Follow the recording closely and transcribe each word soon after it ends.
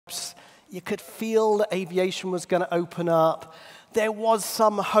You could feel that aviation was going to open up. There was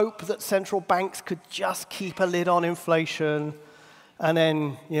some hope that central banks could just keep a lid on inflation. And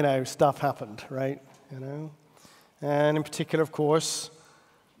then, stuff happened, right? And in particular, of course,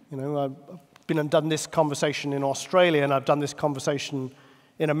 I've been and done this conversation in Australia, and I've done this conversation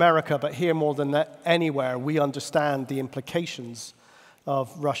in America, but here more than anywhere, we understand the implications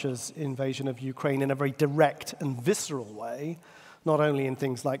of Russia's invasion of Ukraine in a very direct and visceral way, not only in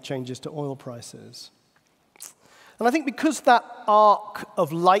things like changes to oil prices. And I think because that arc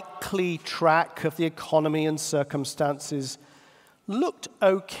of likely track of the economy and circumstances looked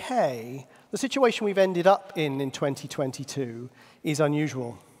okay, the situation we've ended up in 2022 is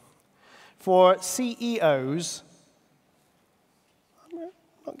unusual. For CEOs,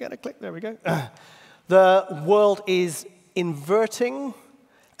 not get a click, there we go. The world is inverting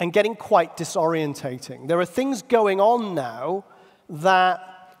and getting quite disorientating. There are things going on now that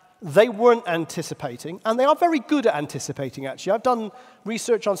they weren't anticipating, and they are very good at anticipating, actually. I've done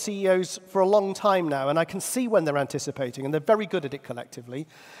research on CEOs for a long time now, and I can see when they're anticipating, and they're very good at it collectively.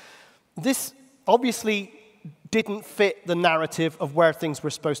 This obviously didn't fit the narrative of where things were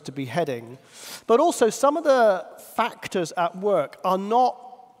supposed to be heading. But also, some of the factors at work are not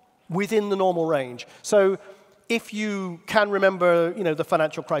within the normal range. So if you can remember, the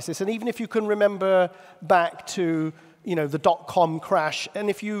financial crisis, and even if you can remember back to the dot-com crash, and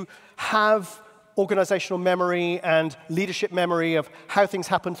if you have organizational memory and leadership memory of how things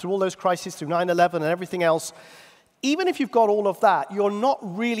happened through all those crises, through 9/11 and everything else, even if you've got all of that, you're not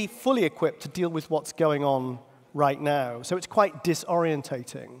really fully equipped to deal with what's going on right now. So it's quite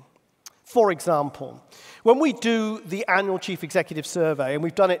disorientating. For example, when we do the annual Chief Executive Survey, and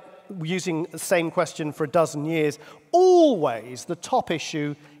we've done it using the same question for a dozen years, always the top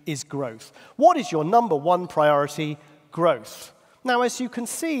issue is growth. What is your number one priority? Growth. Now, as you can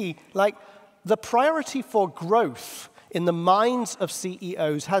see, the priority for growth in the minds of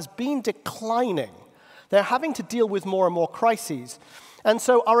CEOs has been declining. They're having to deal with more and more crises. And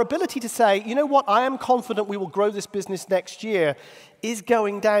so our ability to say, what, I am confident we will grow this business next year, is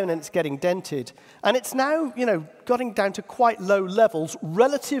going down, and it's getting dented. And it's now, getting down to quite low levels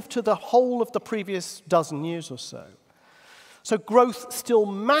relative to the whole of the previous dozen years or so. So growth still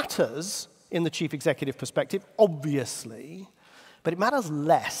matters in the chief executive perspective, obviously, but it matters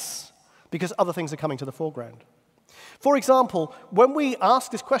less because other things are coming to the foreground. For example, when we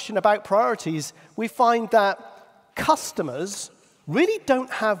ask this question about priorities, we find that customers really don't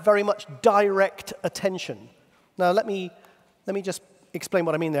have very much direct attention. Now, let me just explain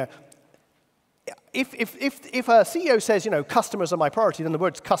what I mean there. If a CEO says, customers are my priority, then the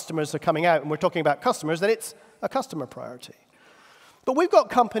words customers are coming out, and we're talking about customers, then it's a customer priority. But we've got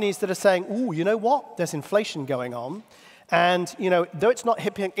companies that are saying, ooh, you know what? There's inflation going on. And, though it's not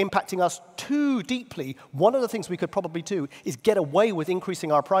impacting us too deeply, one of the things we could probably do is get away with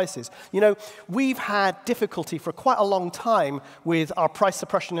increasing our prices. We've had difficulty for quite a long time with our price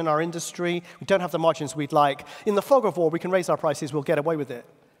suppression in our industry. We don't have the margins we'd like. In the fog of war, we can raise our prices, we'll get away with it.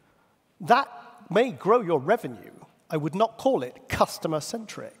 That may grow your revenue. I would not call it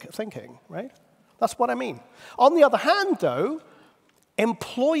customer-centric thinking, right? That's what I mean. On the other hand, though,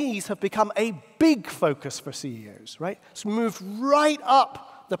 employees have become a big focus for CEOs, right? It's moved right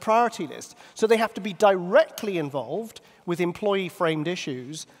up the priority list. So they have to be directly involved with employee-framed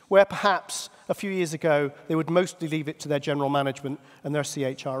issues, where perhaps a few years ago they would mostly leave it to their general management and their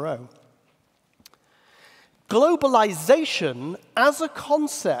CHRO. Globalization as a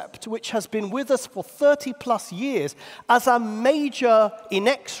concept, which has been with us for 30-plus years, as a major,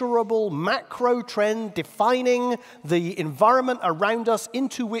 inexorable macro trend defining the environment around us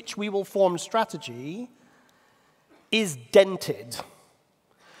into which we will form strategy, is dented.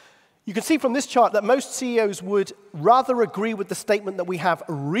 You can see from this chart that most CEOs would rather agree with the statement that we have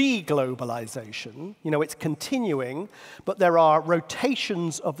re-globalization. It's continuing, but there are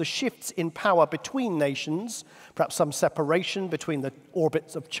rotations of the shifts in power between nations, perhaps some separation between the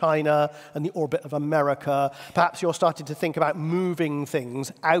orbits of China and the orbit of America. Perhaps you're starting to think about moving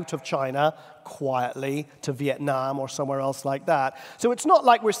things out of China quietly to Vietnam or somewhere else like that. So it's not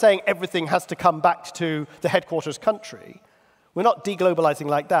like we're saying everything has to come back to the headquarters country. We're not deglobalizing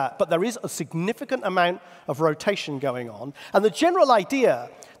like that, but there is a significant amount of rotation going on. And the general idea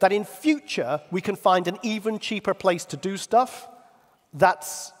that in future we can find an even cheaper place to do stuff,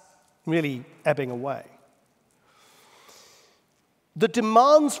 that's really ebbing away. The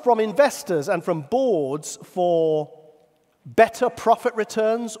demands from investors and from boards for better profit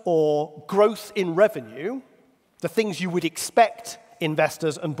returns or growth in revenue, the things you would expect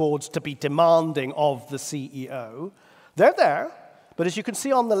investors and boards to be demanding of the CEO, they're there, But as you can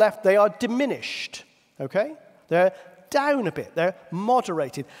see on the left, they are diminished, okay? They're down a bit. They're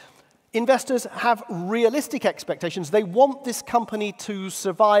moderated. Investors have realistic expectations. They want this company to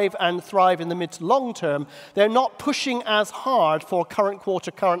survive and thrive in the mid to long term. They're not pushing as hard for current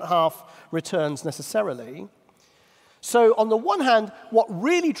quarter, current half returns necessarily. So on the one hand, what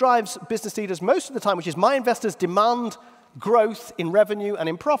really drives business leaders most of the time, which is my investors demand growth in revenue and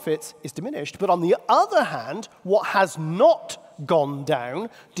in profits, is diminished. But on the other hand, what has not gone down,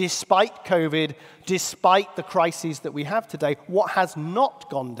 despite COVID, despite the crises that we have today, what has not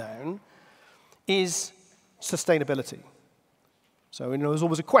gone down is sustainability. So there's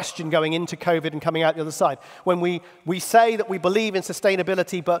always a question going into COVID and coming out the other side. When we say that we believe in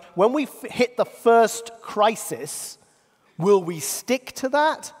sustainability, but when we hit the first crisis, will we stick to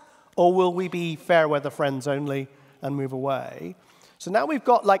that, or will we be fair weather friends only and move away? So now we've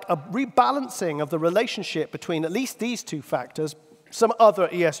got like a rebalancing of the relationship between at least these two factors, some other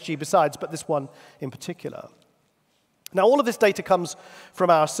ESG besides, but this one in particular. Now, all of this data comes from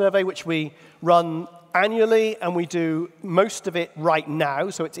our survey, which we run annually, and we do most of it right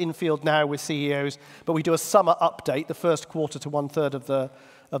now, so it's in field now with CEOs, but we do a summer update, the first quarter to 1/3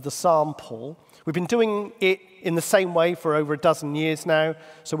 of the sample. We've been doing it in the same way for over a dozen years now,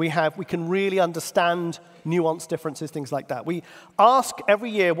 so we can really understand nuance differences, things like that. We ask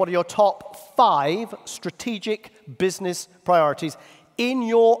every year, what are your top 5 strategic business priorities in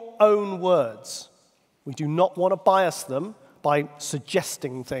your own words? We do not want to bias them by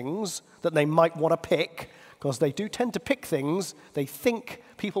suggesting things that they might want to pick, because they do tend to pick things they think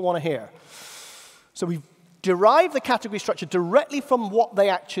people want to hear. So we derive the category structure directly from what they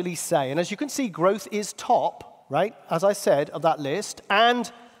actually say. And as you can see, growth is top, right, as I said, of that list.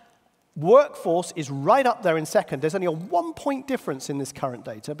 And workforce is right up there in second. There's only a 1-point difference in this current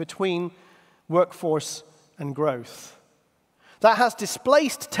data between workforce and growth. That has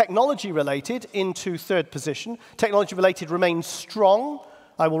displaced technology-related into third position. Technology-related remains strong.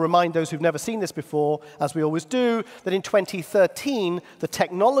 I will remind those who've never seen this before, as we always do, that in 2013, the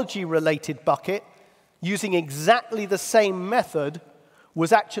technology-related bucket, using exactly the same method,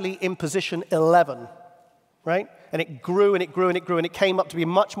 was actually in position 11, right? And it grew and it grew and it grew, and it came up to be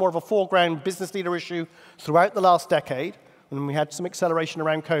much more of a foreground business leader issue throughout the last decade, when we had some acceleration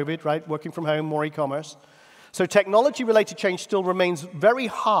around COVID, right? Working from home, more e-commerce. So technology-related change still remains very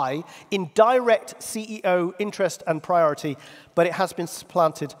high in direct CEO interest and priority, but it has been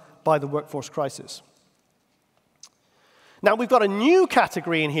supplanted by the workforce crisis. Now, we've got a new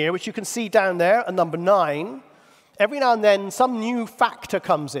category in here, which you can see down there, at number 9. Every now and then, some new factor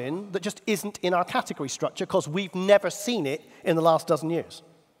comes in that just isn't in our category structure, because we've never seen it in the last dozen years.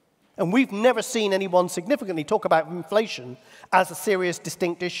 And we've never seen anyone significantly talk about inflation as a serious,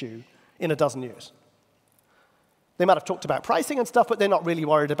 distinct issue in a dozen years. They might have talked about pricing and stuff, but they're not really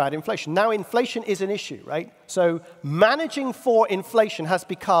worried about inflation. Now, inflation is an issue, right? So managing for inflation has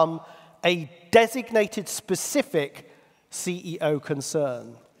become a designated, specific CEO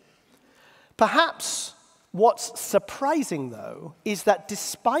concern. Perhaps what's surprising, though, is that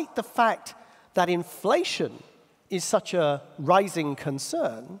despite the fact that inflation is such a rising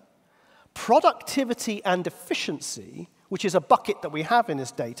concern, productivity and efficiency, which is a bucket that we have in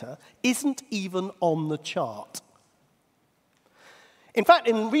this data, isn't even on the chart. In fact,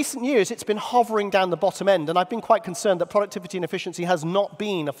 in recent years, it's been hovering down the bottom end, and I've been quite concerned that productivity and efficiency has not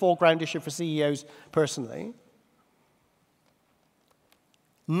been a foreground issue for CEOs personally.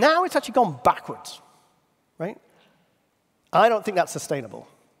 Now it's actually gone backwards, right? I don't think that's sustainable.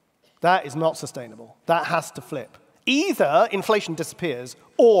 That is not sustainable. That has to flip. Either inflation disappears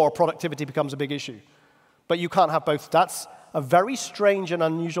or productivity becomes a big issue. But you can't have both. That's a very strange and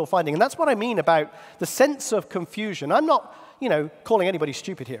unusual finding. And that's what I mean about the sense of confusion. I'm not, calling anybody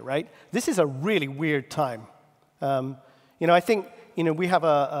stupid here, right? This is a really weird time. I think, we have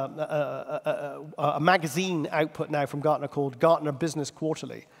a magazine output now from Gartner called Gartner Business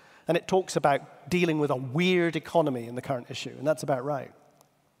Quarterly. And it talks about dealing with a weird economy in the current issue. And that's about right.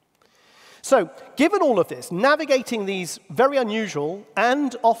 So, given all of this, navigating these very unusual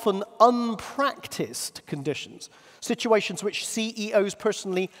and often unpracticed conditions, situations which CEOs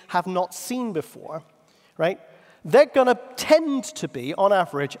personally have not seen before, right? They're going to tend to be, on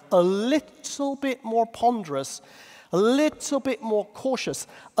average, a little bit more ponderous, a little bit more cautious,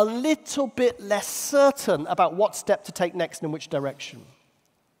 a little bit less certain about what step to take next and in which direction.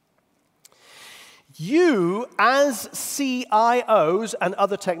 You, as CIOs and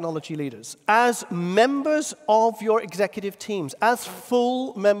other technology leaders, as members of your executive teams, as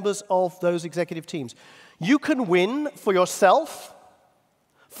full members of those executive teams, you can win for yourself,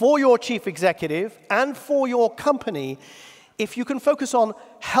 for your chief executive, and for your company if you can focus on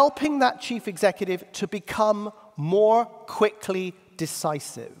helping that chief executive to become more quickly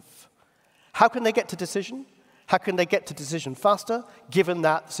decisive. How can they get to decision? How can they get to decision faster, given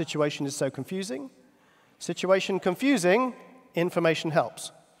that the situation is so confusing? Situation confusing, information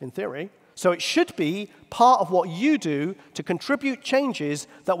helps, in theory. So it should be part of what you do to contribute changes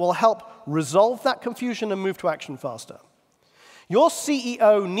that will help resolve that confusion and move to action faster. Your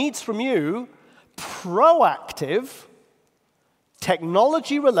CEO needs from you proactive,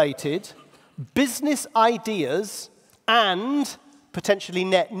 technology-related, business ideas, and potentially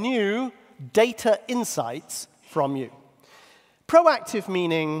net new data insights from you. Proactive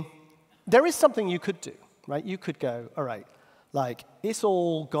meaning there is something you could do, right? You could go, all right, like, it's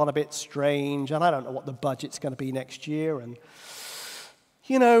all gone a bit strange, and I don't know what the budget's going to be next year, and,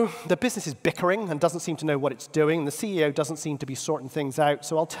 you know, the business is bickering and doesn't seem to know what it's doing. The CEO doesn't seem to be sorting things out,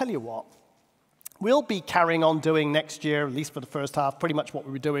 so I'll tell you what. We'll be carrying on doing next year, at least for the first half, pretty much what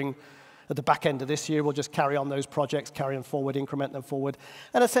we were doing at the back end of this year. We'll just carry on those projects, carry them forward, increment them forward.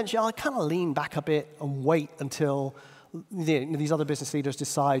 And essentially, I'll kind of lean back a bit and wait until these other business leaders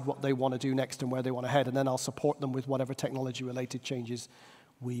decide what they want to do next and where they want to head, and then I'll support them with whatever technology-related changes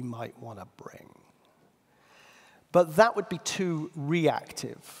we might want to bring. But that would be too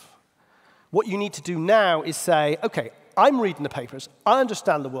reactive. What you need to do now is say, okay, I'm reading the papers, I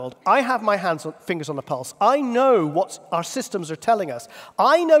understand the world, I have my fingers on the pulse, I know what our systems are telling us,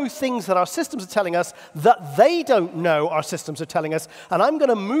 I know things that our systems are telling us that they don't know our systems are telling us, and I'm going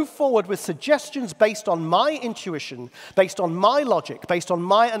to move forward with suggestions based on my intuition, based on my logic, based on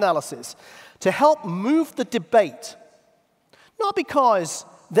my analysis, to help move the debate, not because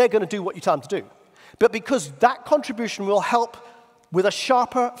they're going to do what you tell them to do, but because that contribution will help with a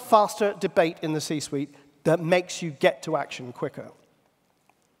sharper, faster debate in the C-suite that makes you get to action quicker.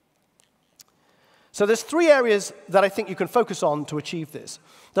 So there's three areas that I think you can focus on to achieve this.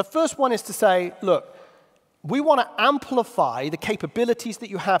 The first one is to say, look, we want to amplify the capabilities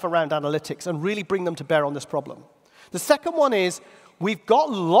that you have around analytics and really bring them to bear on this problem. The second one is we've got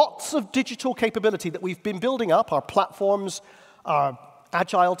lots of digital capability that we've been building up, our platforms, our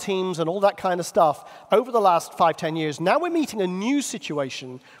agile teams and all that kind of stuff over the last 5-10 years. Now we're meeting a new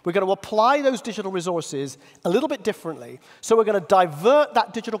situation. We're going to apply those digital resources a little bit differently. So we're going to divert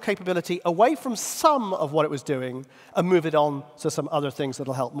that digital capability away from some of what it was doing and move it on to some other things that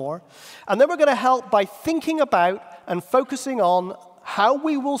will help more. And then we're going to help by thinking about and focusing on how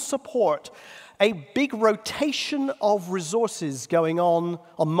we will support a big rotation of resources going on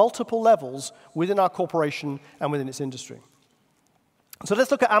multiple levels within our corporation and within its industry. So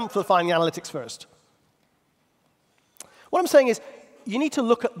let's look at amplifying the analytics first. What I'm saying is you need to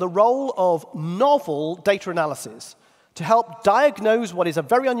look at the role of novel data analysis to help diagnose what is a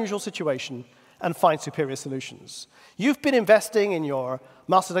very unusual situation and find superior solutions. You've been investing in your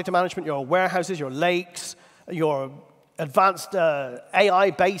master data management, your warehouses, your lakes, your advanced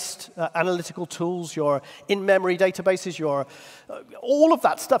AI-based analytical tools, your in-memory databases, your all of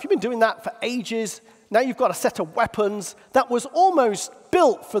that stuff. You've been doing that for ages. Now you've got a set of weapons that was almost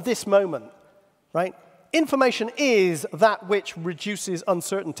built for this moment, right? Information is that which reduces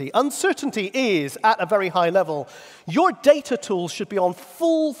uncertainty. Uncertainty is at a very high level. Your data tools should be on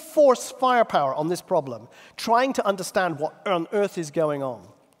full force firepower on this problem, trying to understand what on earth is going on.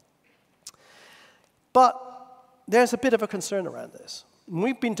 But there's a bit of a concern around this.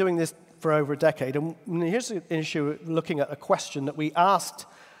 We've been doing this for over a decade, and here's an issue looking at a question that we asked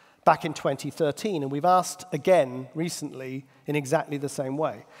back in 2013, and we've asked again recently in exactly the same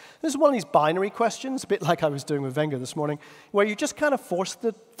way. This is one of these binary questions, a bit like I was doing with Wenger this morning, where you just kind of force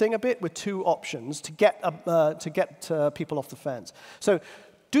the thing a bit with two options to get people off the fence. So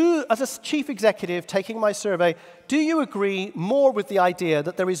as a chief executive taking my survey, do you agree more with the idea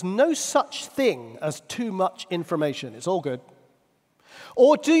that there is no such thing as too much information? It's all good.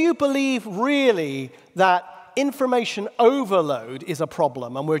 Or do you believe really that information overload is a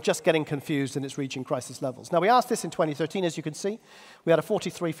problem, and we're just getting confused and it's reaching crisis levels? Now, we asked this in 2013, as you can see. We had a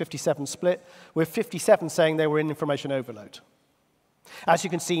 43-57 split, with 57 saying they were in information overload. As you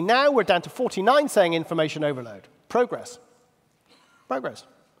can see now, we're down to 49 saying information overload. Progress. Progress.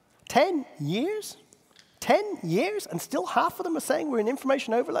 10 years? 10 years? And still half of them are saying we're in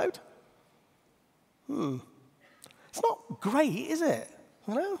information overload? It's not great, is it?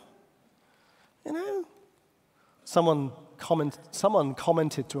 You know? You know? Someone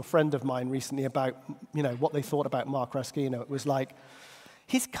commented to a friend of mine recently about, what they thought about Mark Raskino. It was like,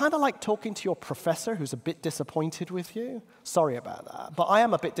 he's kind of like talking to your professor who's a bit disappointed with you. Sorry about that, but I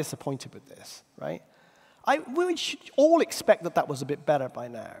am a bit disappointed with this, right? We should all expect that that was a bit better by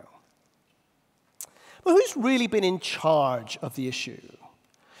now. But who's really been in charge of the issue?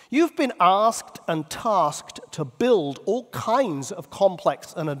 You've been asked and tasked to build all kinds of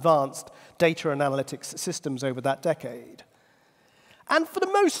complex and advanced data and analytics systems over that decade. And for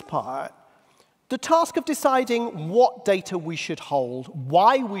the most part, the task of deciding what data we should hold,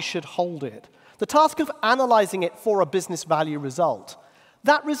 why we should hold it, the task of analyzing it for a business value result,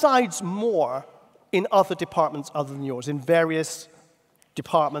 that resides more in other departments other than yours, in various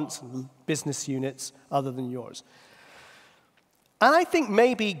departments and business units other than yours. And I think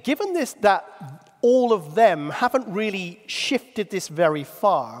maybe, given this, that all of them haven't really shifted this very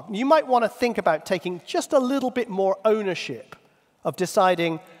far, you might want to think about taking just a little bit more ownership of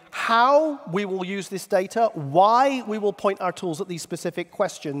deciding how we will use this data, why we will point our tools at these specific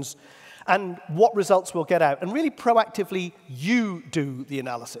questions, and what results we'll get out. And really proactively, you do the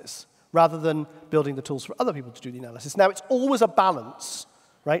analysis, rather than building the tools for other people to do the analysis. Now, it's always a balance,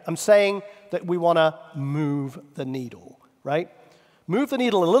 right? I'm saying that we want to move the needle, right? Move the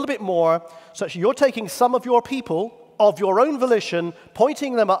needle a little bit more, such that you're taking some of your people of your own volition,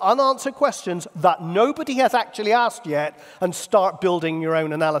 pointing them at unanswered questions that nobody has actually asked yet, and start building your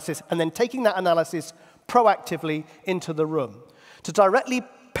own analysis, and then taking that analysis proactively into the room to directly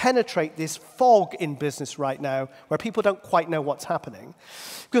penetrate this fog in business right now where people don't quite know what's happening.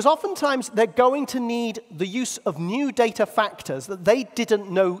 Because oftentimes they're going to need the use of new data factors that they didn't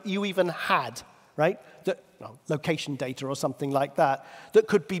know you even had, right? Location data or something like that, that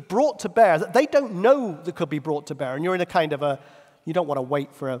could be brought to bear, that they don't know that could be brought to bear. And you're in a kind of you don't want to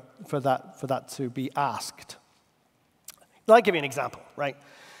wait for that to be asked. I'll give you an example, right?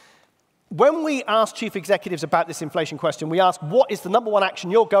 When we ask chief executives about this inflation question, we ask, what is the number one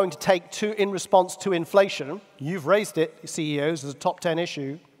action you're going to take in response to inflation? You've raised it, CEOs, as a top 10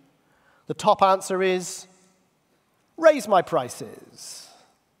 issue. The top answer is, raise my prices.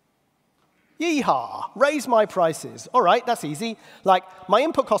 Yeehaw, raise my prices. All right, that's easy. Like, my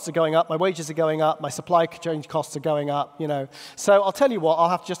input costs are going up, my wages are going up, my supply chain costs are going up, So I'll tell you what, I'll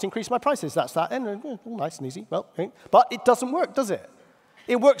have to just increase my prices. That's that. And, nice and easy. Well, but it doesn't work, does it?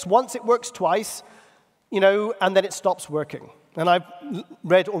 It works once, it works twice, and then it stops working. And I've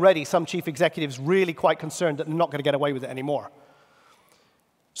read already some chief executives really quite concerned that they're not going to get away with it anymore.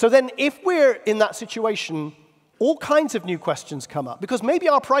 So then if we're in that situation, all kinds of new questions come up, because maybe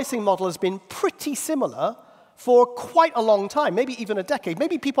our pricing model has been pretty similar for quite a long time, maybe even a decade.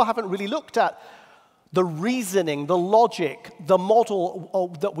 Maybe people haven't really looked at the reasoning, the logic, the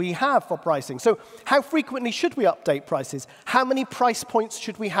model that we have for pricing. So how frequently should we update prices? How many price points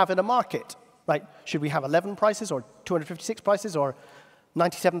should we have in a market? Right? Should we have 11 prices or 256 prices or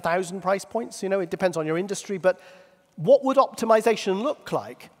 97,000 price points? It depends on your industry, but what would optimization look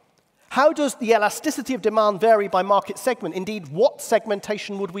like? How does the elasticity of demand vary by market segment? Indeed, what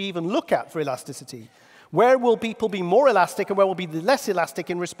segmentation would we even look at for elasticity? Where will people be more elastic and where will be less elastic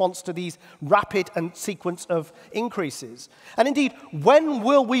in response to these rapid and sequence of increases? And indeed, when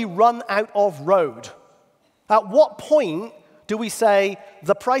will we run out of road? At what point do we say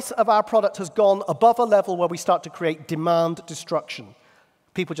the price of our product has gone above a level where we start to create demand destruction?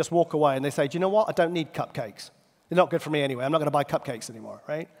 People just walk away and they say, do you know what? I don't need cupcakes. They're not good for me anyway. I'm not going to buy cupcakes anymore,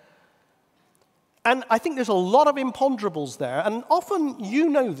 right? And I think there's a lot of imponderables there, and often you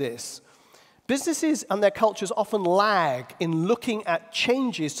know this. Businesses and their cultures often lag in looking at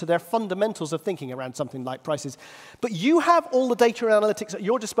changes to their fundamentals of thinking around something like prices. But you have all the data and analytics at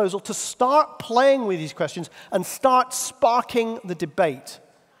your disposal to start playing with these questions and start sparking the debate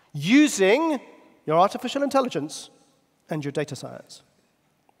using your artificial intelligence and your data science.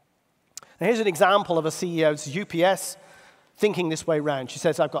 Now, here's an example of a CEO's UPS thinking this way around. She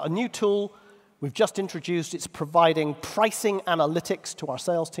says, I've got a new tool we've just introduced. It's providing pricing analytics to our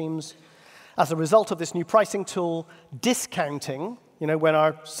sales teams. As a result of this new pricing tool, discounting, when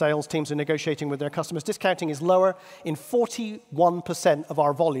our sales teams are negotiating with their customers, discounting is lower in 41% of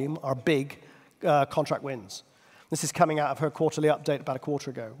our volume, our big contract wins. This is coming out of her quarterly update about a quarter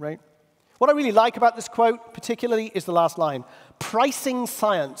ago, right? What I really like about this quote, particularly, is the last line. Pricing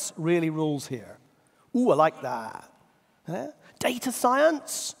science really rules here. Ooh, I like that. Data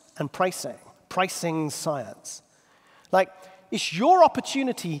science and pricing. Pricing science. Like, it's your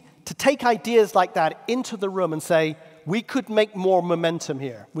opportunity to take ideas like that into the room and say, we could make more momentum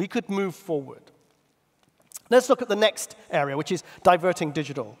here. We could move forward. Let's look at the next area, which is diverting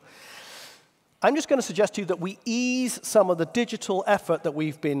digital. I'm just going to suggest to you that we ease some of the digital effort that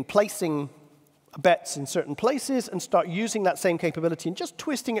we've been placing bets in certain places and start using that same capability and just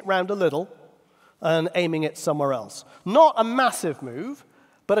twisting it around a little and aiming it somewhere else. Not a massive move,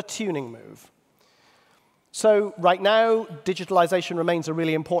 but a tuning move. So right now, digitalization remains a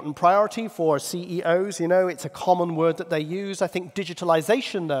really important priority for CEOs. You know, it's a common word that they use. I think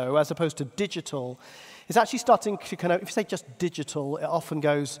digitalization, though, as opposed to digital, is actually starting to kind of, if you say just digital, it often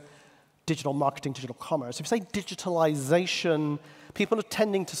goes digital marketing, digital commerce. If you say digitalization, people are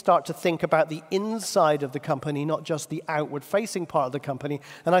tending to start to think about the inside of the company, not just the outward-facing part of the company.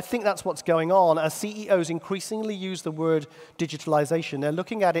 And I think that's what's going on. As CEOs increasingly use the word digitalization, they're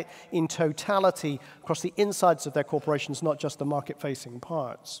looking at it in totality across the insides of their corporations, not just the market-facing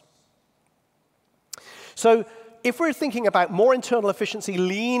parts. So if we're thinking about more internal efficiency,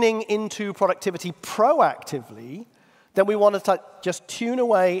 leaning into productivity proactively, then we want to just tune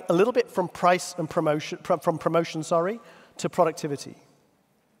away a little bit from price and promotion, to productivity.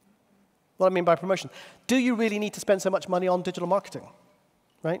 What I mean by promotion, do you really need to spend so much money on digital marketing,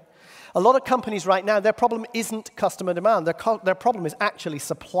 right? A lot of companies right now, their problem isn't customer demand. Their problem is actually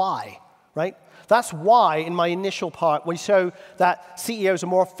supply, right? That's why, in my initial part, we show that CEOs are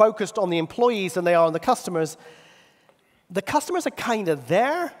more focused on the employees than they are on the customers. The customers are kind of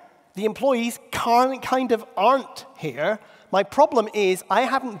there. The employees kind of aren't here. My problem is I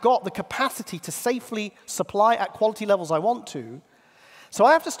haven't got the capacity to safely supply at quality levels I want to. So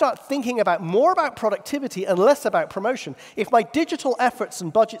I have to start thinking more about productivity and less about promotion. If my digital efforts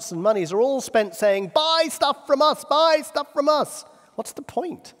and budgets and monies are all spent saying, buy stuff from us, what's the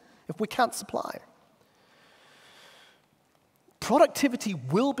point if we can't supply? Productivity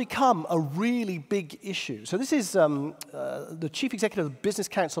will become a really big issue. So this is the Chief Executive of the Business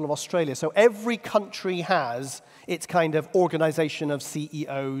Council of Australia. So every country has its kind of organization of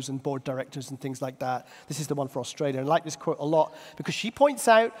CEOs and board directors and things like that. This is the one for Australia. And I like this quote a lot because she points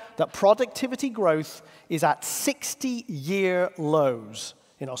out that productivity growth is at 60-year lows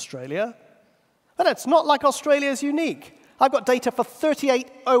in Australia. And it's not like Australia is unique. I've got data for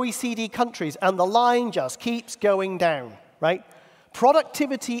 38 OECD countries, and the line just keeps going down. Right?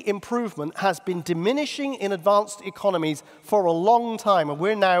 Productivity improvement has been diminishing in advanced economies for a long time, and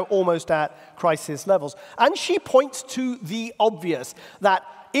we're now almost at crisis levels. And she points to the obvious, that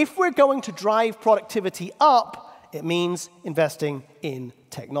if we're going to drive productivity up, it means investing in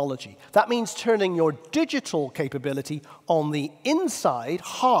technology. That means turning your digital capability on the inside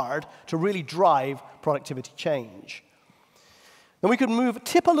hard to really drive productivity change. Then we could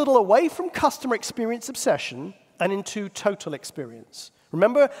tip a little away from customer experience obsession and into total experience.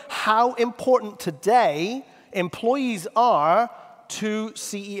 Remember how important today employees are to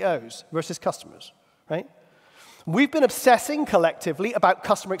CEOs versus customers, right? We've been obsessing collectively about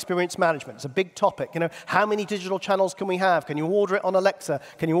customer experience management. It's a big topic. You know, how many digital channels can we have? Can you order it on Alexa?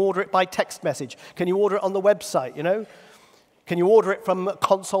 Can you order it by text message? Can you order it on the website, you know? Can you order it from a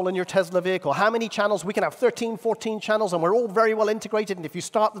console in your Tesla vehicle? How many channels? We can have 13, 14 channels, and we're all very well integrated. And if you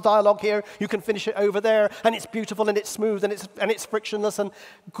start the dialogue here, you can finish it over there, and it's beautiful, and it's smooth, and it's frictionless, and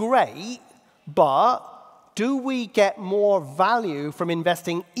great. But do we get more value from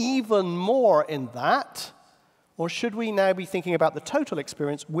investing even more in that? Or should we now be thinking about the total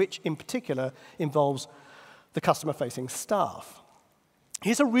experience, which in particular involves the customer-facing staff?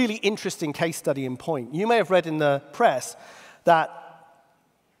 Here's a really interesting case study in point. You may have read in the press that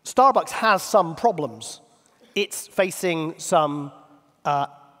Starbucks has some problems. It's facing some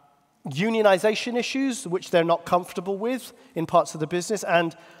unionization issues, which they're not comfortable with in parts of the business,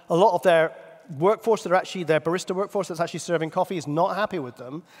 and a lot of their workforce, their barista workforce that's actually serving coffee is not happy with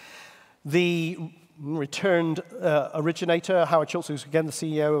them. The returned originator, Howard Schultz, who's again the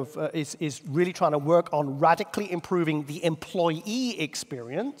CEO of, is really trying to work on radically improving the employee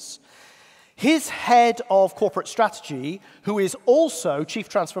experience. His head of corporate strategy, who is also Chief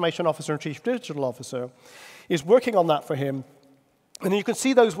Transformation Officer and Chief Digital Officer, is working on that for him. And you can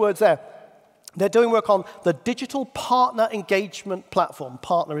see those words there. They're doing work on the digital partner engagement platform.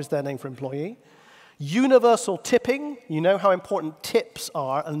 Partner is their name for employee. Universal tipping. You know how important tips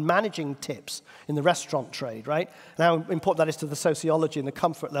are and managing tips in the restaurant trade, right? And how important that is to the sociology and the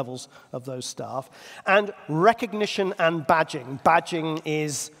comfort levels of those staff. And recognition and badging. Badging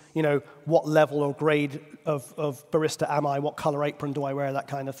is, you know, what level or grade of barista am I? What color apron do I wear? That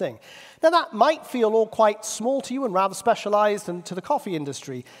kind of thing. Now, that might feel all quite small to you and rather specialized and to the coffee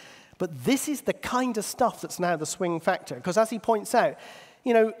industry. But this is the kind of stuff that's now the swing factor. Because as he points out,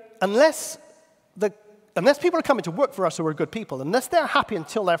 you know, unless people are coming to work for us who are good people, unless they're happy and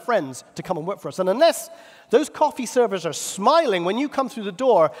tell their friends to come and work for us, and unless those coffee servers are smiling when you come through the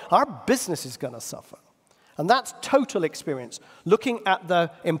door, our business is going to suffer. And that's total experience, looking at the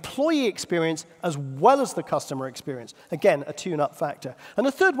employee experience as well as the customer experience. Again, a tune-up factor. And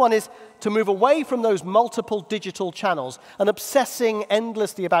the third one is to move away from those multiple digital channels and obsessing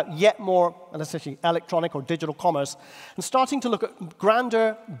endlessly about yet more, and essentially electronic or digital commerce, and starting to look at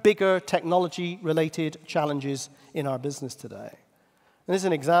grander, bigger technology-related challenges in our business today. And this is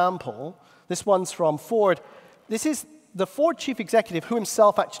an example. This one's from Ford. This is the Ford chief executive, who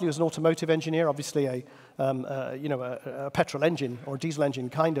himself actually was an automotive engineer, obviously a petrol engine or diesel engine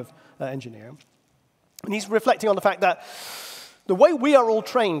kind of engineer. And he's reflecting on the fact that the way we are all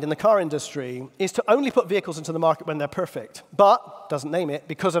trained in the car industry is to only put vehicles into the market when they're perfect. But, doesn't name it,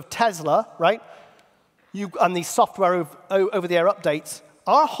 because of Tesla, right, and these software over-the-air updates,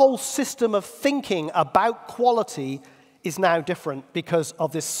 our whole system of thinking about quality is now different because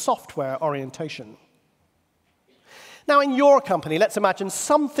of this software orientation. Now, in your company, let's imagine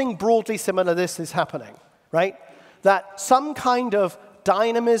something broadly similar to this is happening, right? That some kind of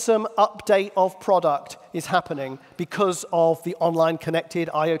dynamism, update of product is happening because of the online connected,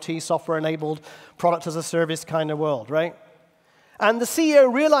 IoT, software-enabled, product-as-a-service kind of world, right? And the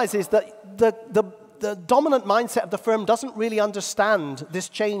CEO realizes that the dominant mindset of the firm doesn't really understand this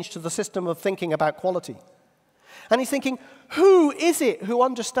change to the system of thinking about quality. And he's thinking, who is it who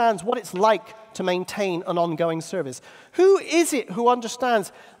understands what it's like to maintain an ongoing service? Who is it who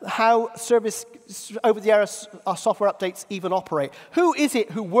understands how service over-the-air software updates even operate? Who is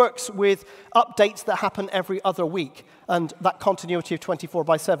it who works with updates that happen every other week and that continuity of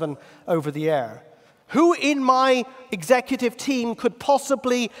 24/7 over the air? Who in my executive team could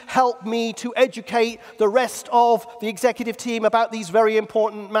possibly help me to educate the rest of the executive team about these very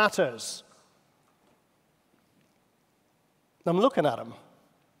important matters? I'm looking at him.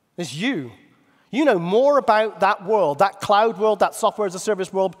 It's you. You know more about that world, that cloud world, that software as a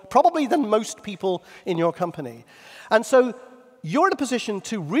service world, probably than most people in your company. And so you're in a position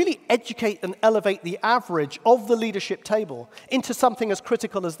to really educate and elevate the average of the leadership table into something as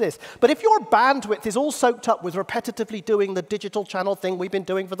critical as this. But if your bandwidth is all soaked up with repetitively doing the digital channel thing we've been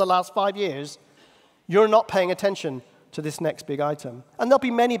doing for the last 5 years, you're not paying attention to this next big item. And there'll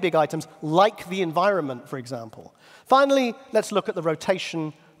be many big items, like the environment, for example. Finally, let's look at the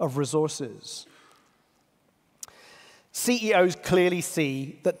rotation of resources. CEOs clearly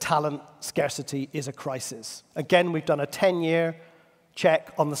see that talent scarcity is a crisis. Again, we've done a 10-year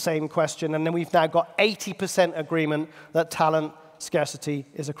check on the same question, and then we've now got 80% agreement that talent scarcity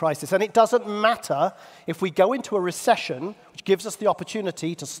is a crisis. And it doesn't matter if we go into a recession, which gives us the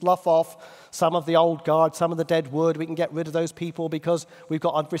opportunity to slough off some of the old guard, some of the dead wood. We can get rid of those people because we've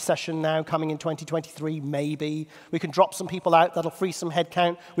got a recession now coming in 2023, maybe. We can drop some people out. That'll free some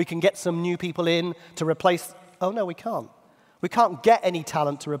headcount. We can get some new people in to replace. Oh, no, we can't. We can't get any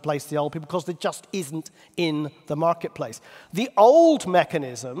talent to replace the old people because there just isn't in the marketplace. The old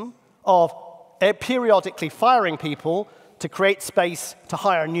mechanism of periodically firing people to create space to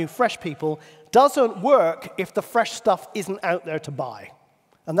hire new, fresh people doesn't work if the fresh stuff isn't out there to buy.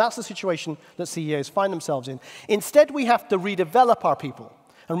 And that's the situation that CEOs find themselves in. Instead, we have to redevelop our people.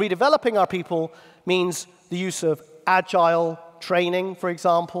 And redeveloping our people means the use of agile training, for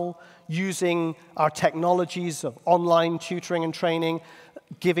example, using our technologies of online tutoring and training,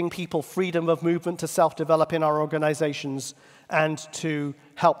 giving people freedom of movement to self-develop in our organizations, and to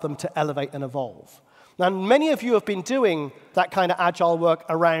help them to elevate and evolve. Now, many of you have been doing that kind of agile work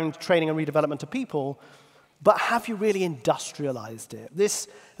around training and redevelopment of people, but have you really industrialized it? This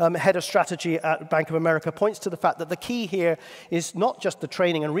head of strategy at Bank of America points to the fact that the key here is not just the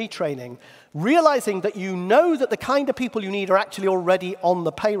training and retraining, realizing that you know that the kind of people you need are actually already on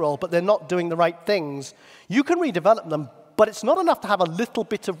the payroll, but they're not doing the right things. You can redevelop them, but it's not enough to have a little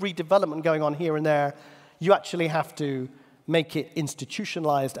bit of redevelopment going on here and there. You actually have to make it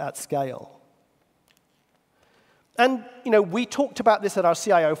institutionalized at scale. And, we talked about this at our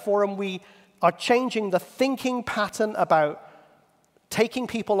CIO forum. We are changing the thinking pattern about taking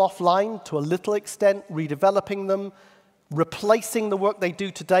people offline to a little extent, redeveloping them, replacing the work they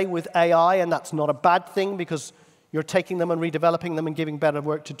do today with AI, and that's not a bad thing because you're taking them and redeveloping them and giving better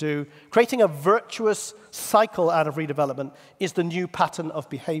work to do. Creating a virtuous cycle out of redevelopment is the new pattern of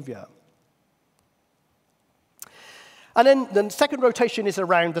behavior. And then the second rotation is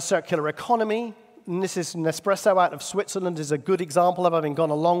around the circular economy. And this is Nespresso out of Switzerland is a good example of having gone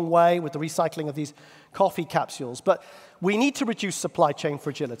a long way with the recycling of these coffee capsules. But we need to reduce supply chain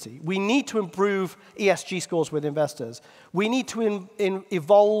fragility. We need to improve ESG scores with investors. We need to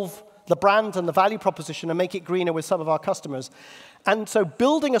evolve the brand and the value proposition and make it greener with some of our customers. And so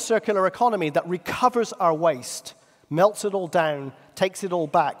building a circular economy that recovers our waste melts it all down, takes it all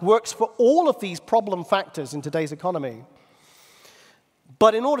back, works for all of these problem factors in today's economy.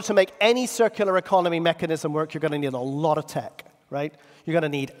 But in order to make any circular economy mechanism work, you're going to need a lot of tech, right? You're going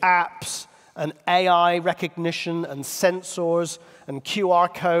to need apps and AI recognition and sensors and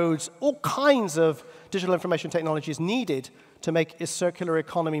QR codes, all kinds of digital information technologies needed to make circular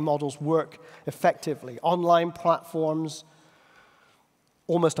economy models work effectively. Online platforms,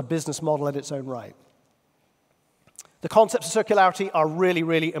 almost a business model in its own right. The concepts of circularity are really,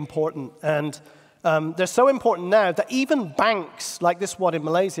 really important. And they're so important now that even banks, like this one in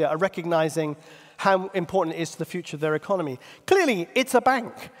Malaysia, are recognizing how important it is to the future of their economy. Clearly, it's a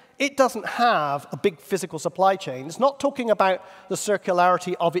bank. It doesn't have a big physical supply chain. It's not talking about the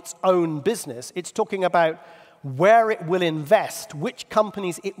circularity of its own business. It's talking about where it will invest, which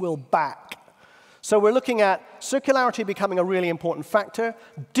companies it will back. So we're looking at circularity becoming a really important factor,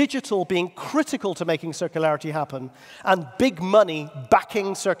 digital being critical to making circularity happen, and big money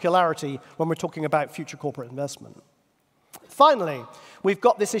backing circularity when we're talking about future corporate investment. Finally, we've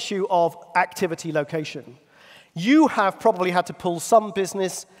got this issue of activity location. You have probably had to pull some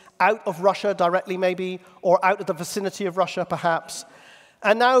business out of Russia directly, maybe, or out of the vicinity of Russia, perhaps.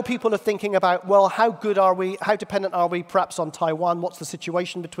 And now people are thinking about, well, how good are we, how dependent are we perhaps on Taiwan? What's the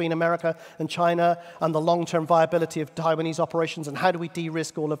situation between America and China and the long-term viability of Taiwanese operations, and how do we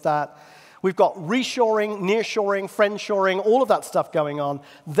de-risk all of that? We've got reshoring, nearshoring, friendshoring, all of that stuff going on.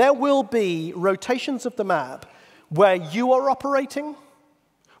 There will be rotations of the map where you are operating,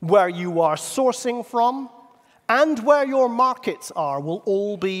 where you are sourcing from, and where your markets are will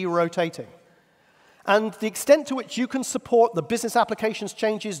all be rotating. And the extent to which you can support the business applications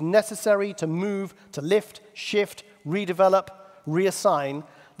changes necessary to move, to lift, shift, redevelop, reassign,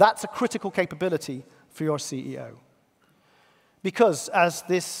 that's a critical capability for your CEO. Because as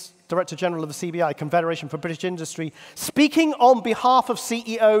this Director General of the CBI, Confederation for British Industry, speaking on behalf of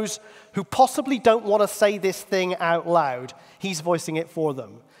CEOs who possibly don't want to say this thing out loud, he's voicing it for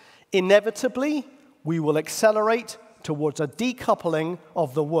them. Inevitably, we will accelerate towards a decoupling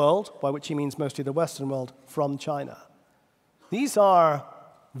of the world, by which he means mostly the Western world, from China. These are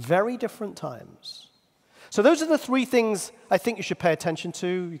very different times. So those are the three things I think you should pay attention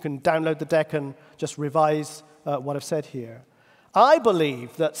to. You can download the deck and just revise what I've said here. I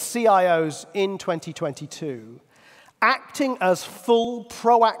believe that CIOs in 2022, acting as full,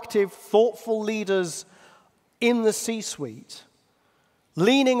 proactive, thoughtful leaders in the C-suite,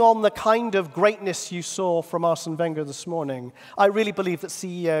 leaning on the kind of greatness you saw from Arsene Wenger this morning, I really believe that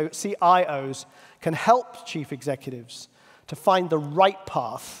CIOs can help chief executives to find the right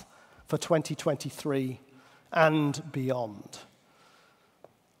path for 2023 and beyond.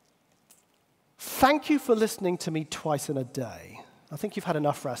 Thank you for listening to me twice in a day. I think you've had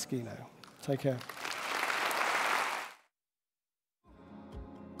enough, Raskino. Take care.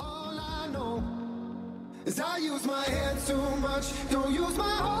 I use my head too much, don't use my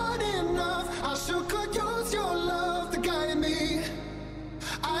heart enough. I sure could use your love to guide me.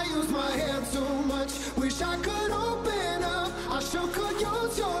 I use my head too much, wish I could